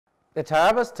The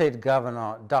Taraba State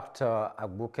Governor, Dr.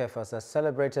 Agbu Kefas, has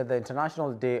celebrated the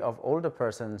International Day of Older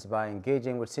Persons by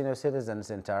engaging with senior citizens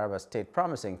in Taraba State,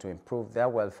 promising to improve their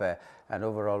welfare and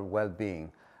overall well-being.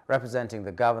 Representing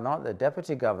the governor, the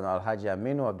Deputy Governor, Alhaji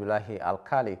Aminu Abdullahi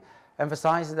Alkali,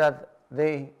 emphasized that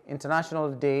the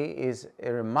International Day is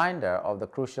a reminder of the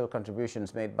crucial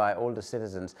contributions made by older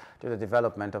citizens to the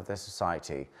development of their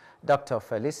society. Dr.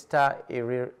 Felister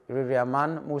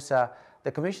Irarimam Musa,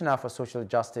 the Commissioner for Social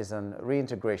Justice and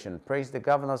Reintegration, praised the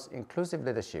governor's inclusive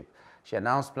leadership. She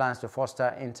announced plans to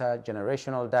foster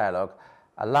intergenerational dialogue,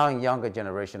 allowing younger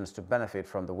generations to benefit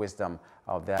from the wisdom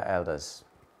of their elders.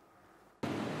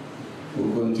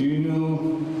 We'll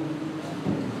continue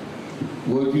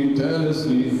working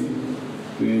tirelessly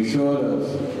to ensure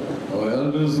that our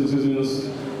elder citizens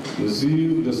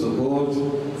receive the support,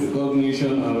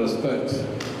 recognition, and respect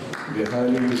they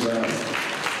highly desire.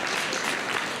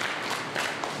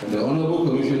 The Honorable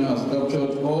Commissioner has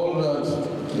captured all that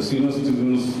the senior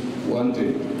citizens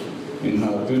wanted in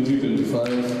her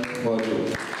 2025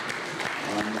 budget.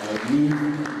 And I believe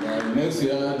by next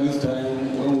year, this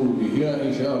time, when we will be here,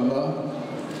 inshallah,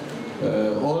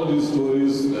 all these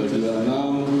stories that we are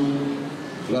now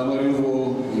clamoring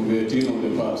for will be a thing of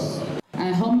the past.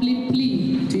 I humbly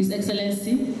plead to His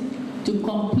Excellency to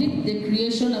complete the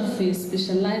creation of a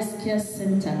specialized care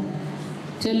center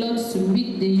tailored to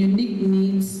meet the unique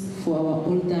needs for our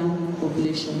older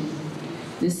population.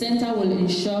 The center will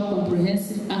ensure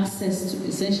comprehensive access to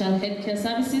essential healthcare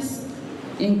services,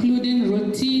 including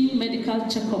routine medical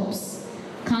checkups,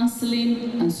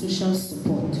 counseling, and social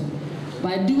support.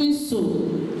 By doing so,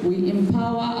 we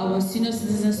empower our senior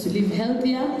citizens to live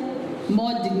healthier,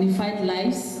 more dignified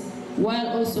lives,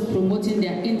 while also promoting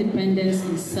their independence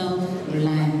and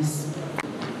self-reliance.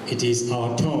 It is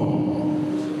our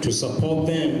turn to support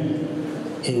them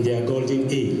in their golden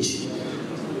age,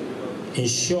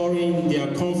 ensuring their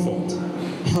comfort,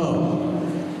 health,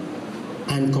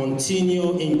 and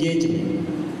continual engagement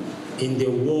in the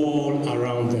world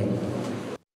around them.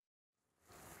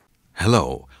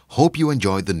 Hello, hope you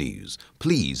enjoyed the news.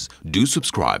 Please do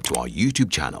subscribe to our YouTube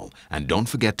channel and don't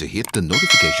forget to hit the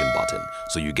notification button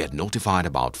so you get notified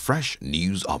about fresh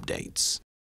news updates.